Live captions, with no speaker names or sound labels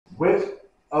Which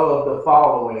of the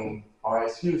following are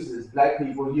excuses black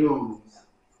people use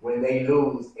when they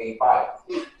lose a fight?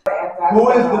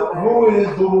 Who is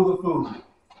Boo Boo?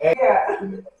 Yeah.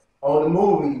 On the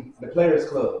movie The Players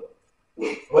Club,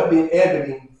 what did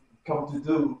Ebony come to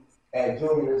do at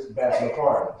Junior's bachelor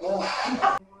party?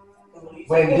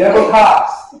 When Deborah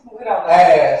Cox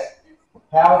asked,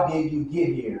 "How did you get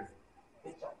here?"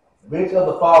 Which of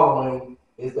the following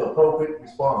is the appropriate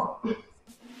response?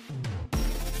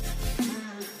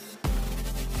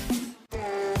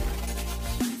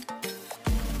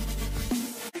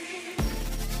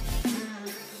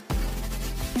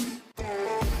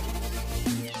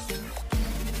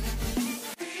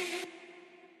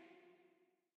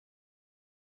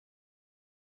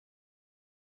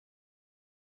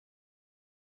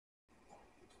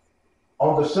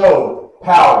 On the show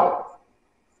Power,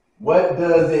 what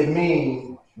does it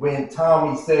mean when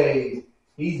Tommy says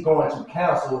he's going to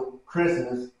cancel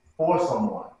Christmas for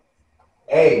someone?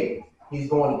 A, he's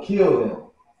going to kill them.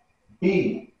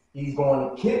 B, he's going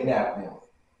to kidnap them.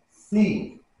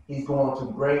 C, he's going to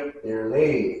break their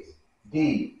legs.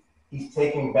 D, he's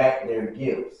taking back their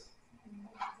gifts.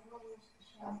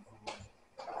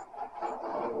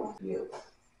 Gifts.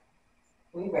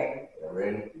 We ready. Y'all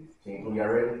ready? Team 2, y'all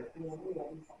ready? Yeah, we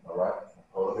ready. All right.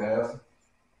 Hold up the answer.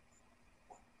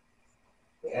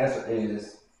 The answer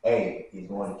is A, he's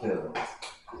going to kill them.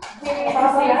 I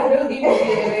knew he would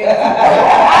get it. I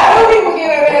knew he would get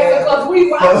it answer because we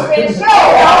watched that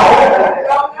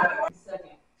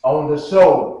show. On the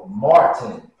show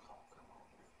Martin,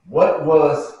 what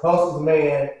was Hustle's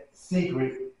man's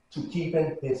secret to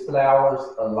keeping his flowers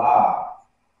alive?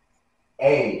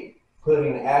 A,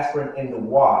 putting aspirin in the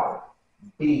water.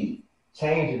 B,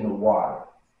 changing the water.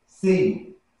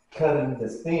 C, cutting the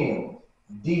stems.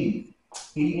 D,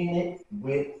 feeding it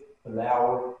with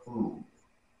flower food.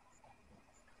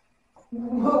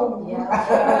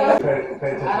 Yeah. Pay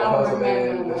attention I to don't Hustle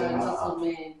remember Man. what Hustle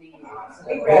Man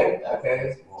did. Okay, okay.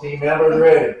 Team members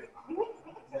ready.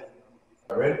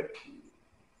 All ready?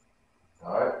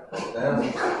 All right.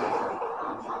 Answer.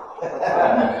 I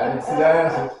didn't see the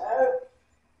answer.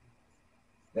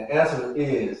 The answer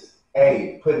is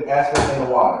A, putting aspirin in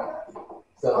the water.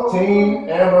 So Team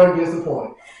Amber gets a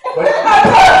point. But, I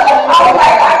was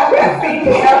like, I just seen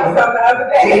the episode the other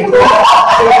day.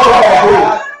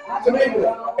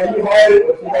 and you had it,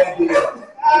 but you had the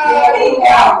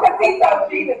Because he told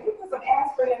Gina, you put some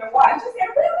aspirin in the water. She said,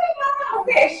 really? No, I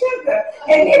said sugar.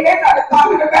 And then they started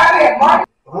talking about it. Mark.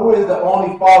 Who is the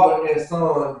only father and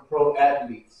son pro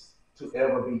athletes to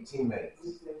ever be teammates?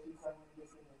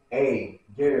 A,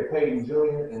 Gary Payton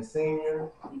Jr. and Sr.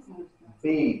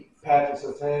 B, Patrick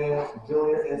Surtain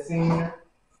Jr. and Sr.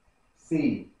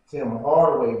 C, Tim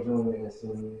Hardaway Jr. and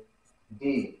Sr.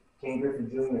 D, Ken Griffey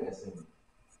Jr. and Sr.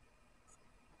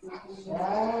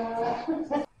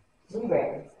 We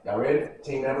ready. Y'all ready?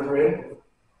 Team members ready?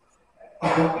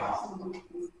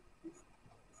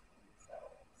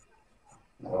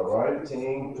 All right,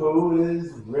 Team 2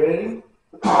 is ready.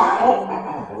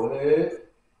 Go ahead.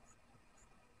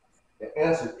 The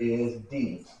answer is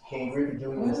D, Ken Griffey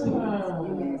Jr. and Sr.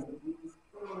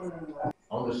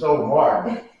 On the show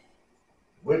Martin,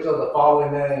 which of the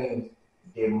following names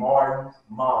did Martin's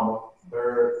mama,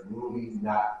 Bird Ruby,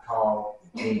 not call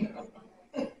Gina?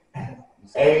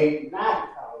 A,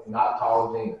 not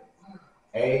call Gina.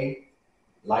 A,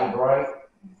 Light Bright.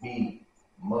 B,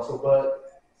 Muscle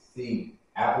Butt. C,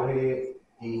 Applehead.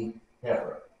 D,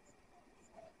 Pepper.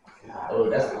 Oh,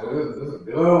 that's good. This is a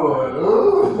good one.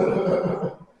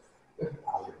 Ooh.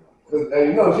 Hey,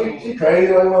 you know, she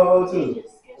crazy like one too.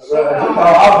 She called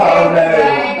all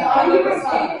names.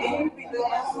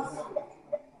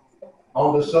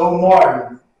 On the show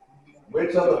Martin,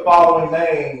 which of the following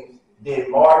names did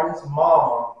Martin's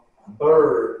mama,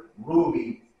 Bird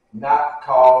Ruby, not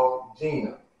call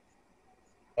Gina?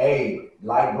 A,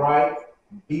 Light Bright.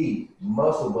 B,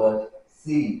 Muscle Butt.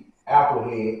 C,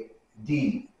 Applehead.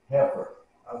 D, Heifer.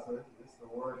 I said, it's the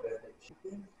word that they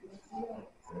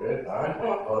Good. All right.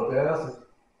 Hold the answer.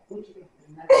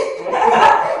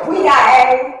 We got A.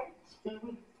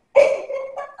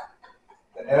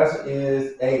 The answer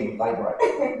is A, Light Bright.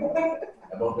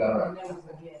 I both got it right.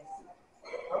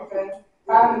 Okay.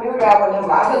 I knew that one. I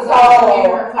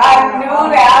knew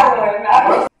that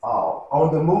one. Oh,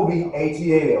 on the movie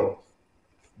ATL,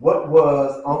 what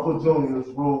was Uncle Junior's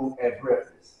rule at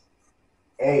breakfast?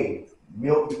 A,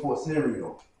 milk before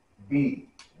cereal. B,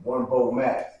 one bowl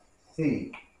max.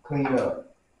 C, clean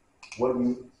up. What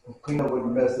you clean up what you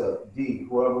mess up. D,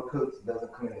 whoever cooks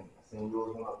doesn't clean. I seen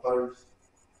yours one up first.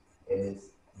 And it's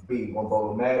B, one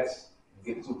bowl of max.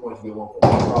 You get 2 points, you get 1 point.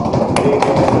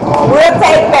 We'll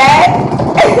take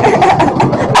that.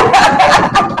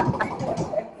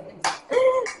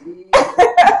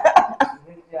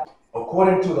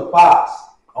 According to the Fox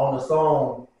on the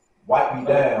song Wipe Me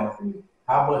Down,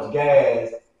 how much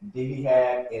gas did he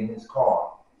have in his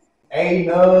car? A,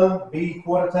 none, B,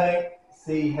 quarter tank,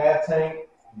 C, half tank,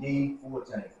 D, full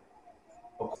tank.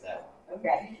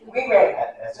 Okay, we ready.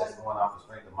 That's just going off the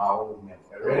strength of my old memory.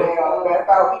 Ready? Well, that's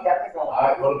all we got to go. All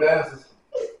right, what are the answers?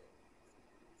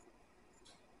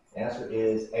 The answer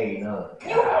is A, none.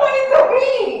 You pointed to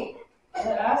me.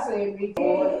 I say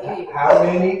before. How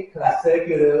many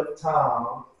consecutive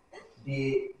times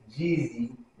did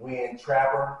Jeezy win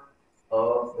Trapper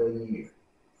of the Year?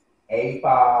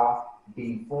 A5,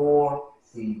 B4,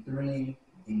 C3,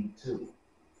 D2.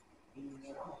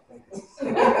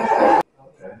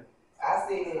 Okay. I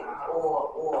said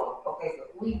or. Okay.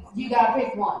 You gotta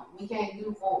pick one. We can't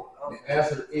do four. The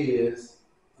answer is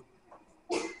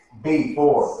B4.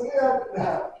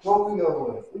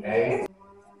 Okay.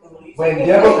 When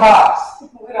Deborah Cox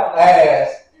We don't know.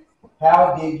 asked,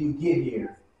 how did you get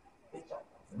here?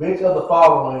 Which of the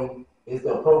following is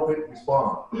the appropriate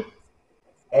response?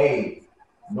 A,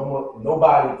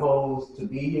 nobody posed to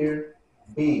be here.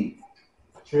 B,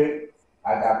 trick,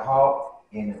 I got caught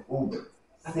in an Uber.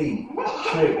 C,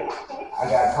 trick, I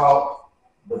got caught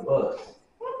the bus.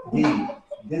 D,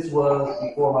 this was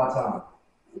before my time.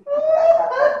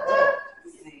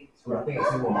 So I think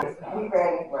it's more. We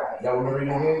ready. Right. Y'all want me to read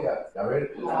it again? Y'all ready?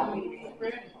 No, we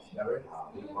ready. Y'all ready?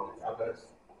 Y'all better.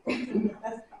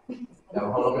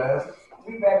 Y'all hold up, guys.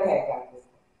 We ready. Hey, guys.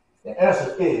 The answer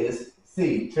is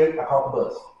C, trick, I caught the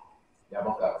bus. Y'all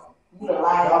both got one. You the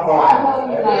liar. I know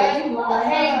you lying. You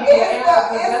lying.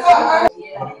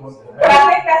 But I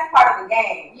think that's part of the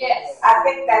game. Yes. I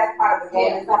think that's part of the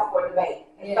game. It's up for debate.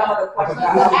 And some of the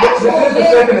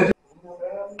questions.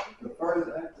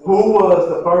 Who was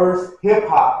the first hip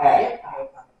hop act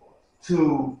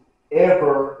to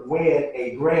ever win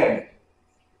a Grammy?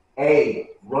 A,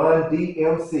 Run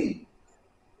DMC.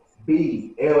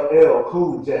 B, LL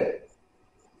Cool J.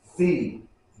 C,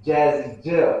 Jazzy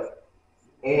Jeff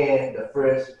and the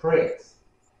Fresh Prince.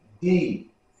 D,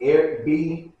 Eric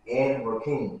B and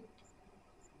Rakim.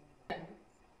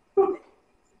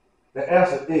 The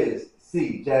answer is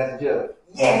C, Jazzy Jeff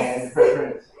and the Fresh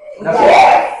Prince.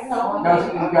 Yes. No, we No,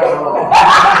 didn't. you got it wrong.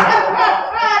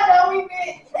 No, we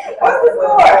didn't. What's the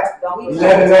score?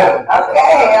 11.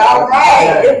 Okay, all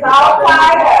right. It's all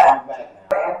tied up.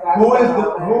 Who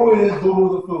is Boo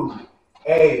the Food?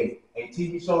 A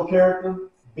TV show character.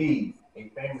 B, a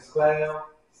famous clown.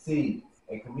 C,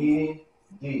 a comedian.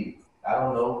 D, I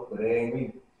don't know, but it ain't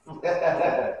me.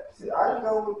 See, I can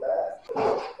go with that.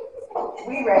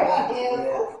 We ready.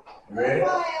 You ready?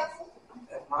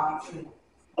 That's mine too.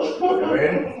 You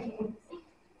ready?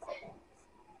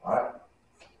 All right.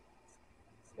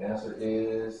 The answer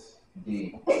is D.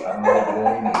 I don't know, but it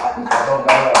ain't me. I don't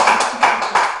know.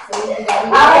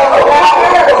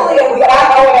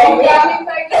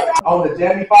 On the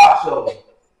Jamie Foxx show,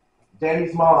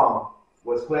 Jamie's mom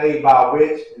was played by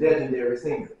which legendary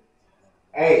singer?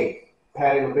 A,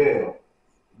 Patti LaBelle.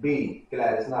 B,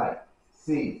 Gladys Knight.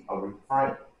 C, Aretha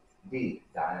Franklin. D,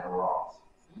 Diana Ross.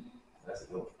 That's a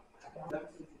good one.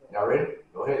 Y'all ready?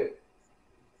 Go ahead.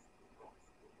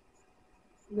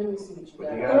 Let me see what you What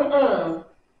got. you got?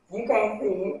 You can't see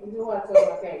it. You know what I tell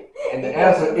my can't. And the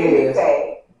answer is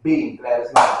B,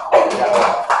 Gladys Knight.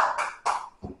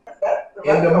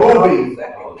 In the movie,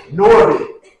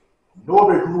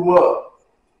 Norbit grew up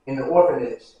in an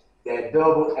orphanage that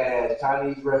doubled as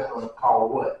Chinese restaurant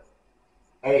called what?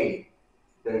 A,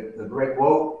 the Great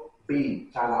Wall. B,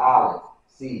 China Island.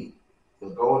 C, the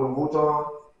Golden Mouton.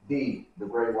 D, the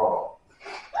Great Wall.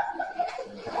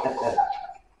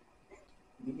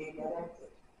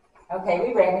 Okay,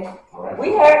 we ready. All right.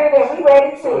 We heard it and we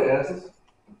ready So the too. answers?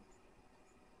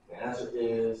 The answer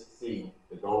is C,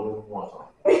 the Golden Mouton.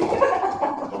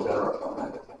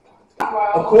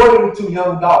 According to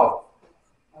Young Dolph,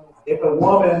 if a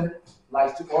woman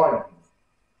likes to argue,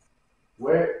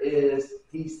 where is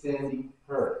he sending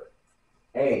her?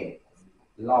 A,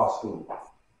 law school.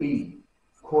 B,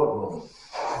 courtroom.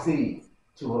 C,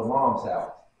 to her mom's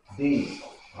house. D,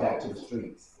 back to the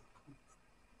streets.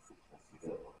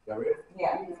 Y'all ready?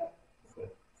 Yeah.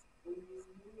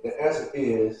 The answer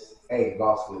is A,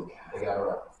 law school. They got it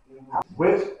right.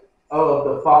 Which of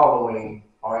the following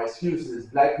are excuses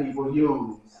black people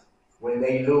use when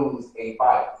they lose a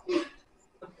fight?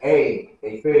 A,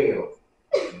 they failed.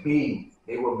 B,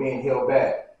 they were being held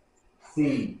back.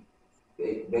 C,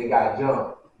 they got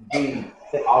jumped. D,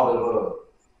 all of the above.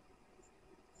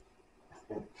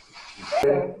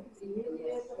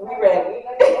 We ready.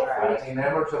 All right, Team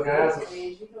Amber, show your answer.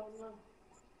 You don't know.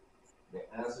 The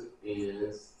answer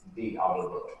is D, all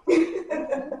of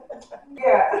them.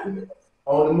 Yeah.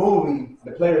 On the movie,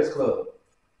 The Players Club,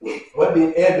 what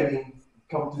did Ebony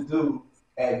come to do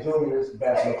at Junior's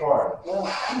bachelor party?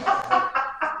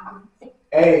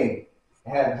 A,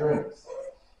 have drinks.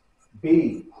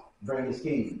 B, bring his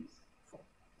keys.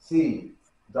 C,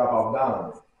 drop off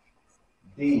Diamond.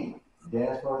 D,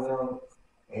 dance for them.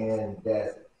 And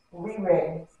that's it. We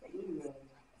ready. You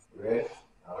ready?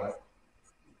 All right.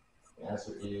 The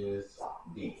answer is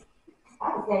D.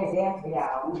 I was gonna dance for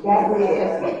y'all. That's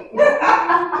it. So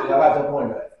y'all got your point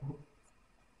back.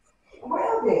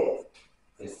 Well then.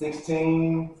 It's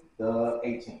 16 to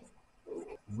 18.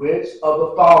 Which of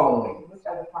the following Which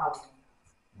other problem?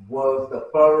 was the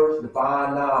first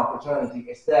divine noun fraternity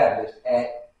established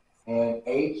at an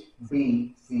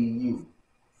HBCU?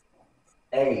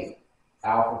 A,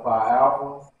 Alpha Phi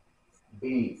Alpha.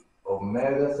 B,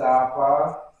 Omega Psi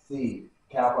Phi. C,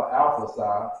 Kappa Alpha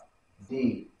Psi.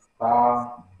 D, Phi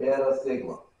Beta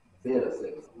Sigma. Beta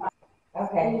Sigma.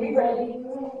 Okay, we ready.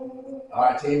 All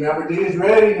right, team member D is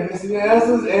ready. Let me see the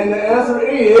answers, and the answer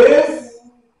is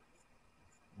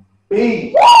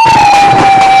B.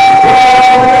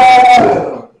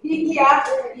 Yeah.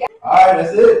 All right,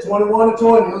 that's it. 21 to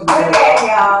 20. It was Good good. game,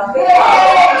 y'all.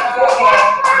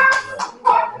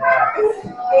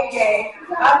 Good game.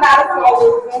 I'm not a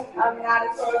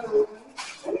sore loser.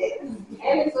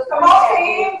 Come on,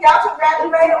 team. Y'all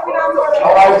congratulate us. We don't sort of.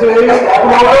 All right, team. Come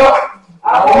on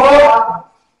up.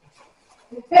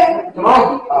 Come on.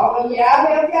 Oh, yeah, I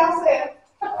help y'all self.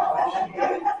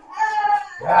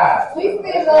 God. We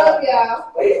still love y'all.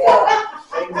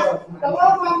 Come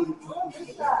on, mama.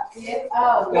 Yes.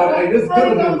 Oh, No, hey, this is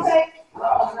good gonna news. take. Oh,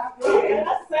 not good.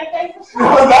 That's the same thing for You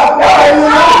sure.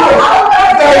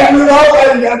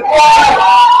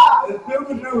 It's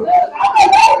super dude. Look,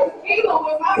 I'm evil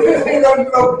with my He ain't gonna do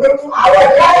no pimple.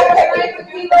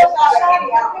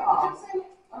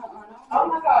 Oh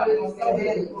my God, it was so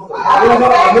good.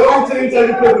 Little team take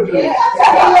a pimple dude.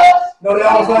 No, they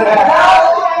all say that.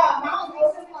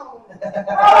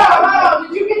 Hold on.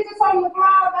 Did you get this on the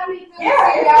cloud? I need to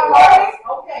Yeah, see it's y'all. recorded.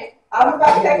 Okay, I'm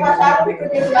about to take my shot of pickle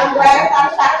juice. I'm glad I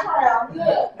shot around.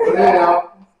 good. Put it in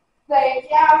now. Thank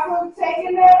y'all for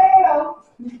taking that L.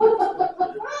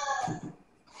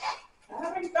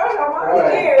 I've been throwing on All my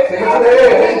right. ears. Take it to the head.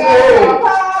 Take it to the head.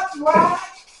 Right.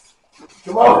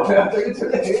 Come on, now. Take it to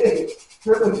the head.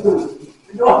 Pimple dude.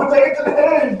 You don't take it to the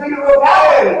head. You bring it real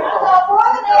bad.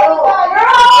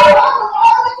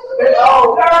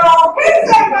 Oh, Girl, He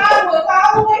said mine was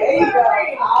all the way there you to go. the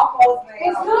rim. Almost there.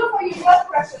 It's good for your blood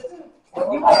pressure too.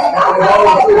 You want to Yeah,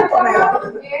 it's good for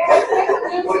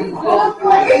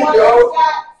There you your go.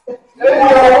 blood There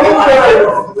you pressure.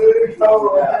 go. There you go.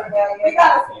 We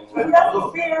got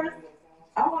some beers.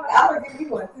 I'm gonna give you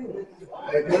one too.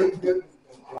 Hey, good.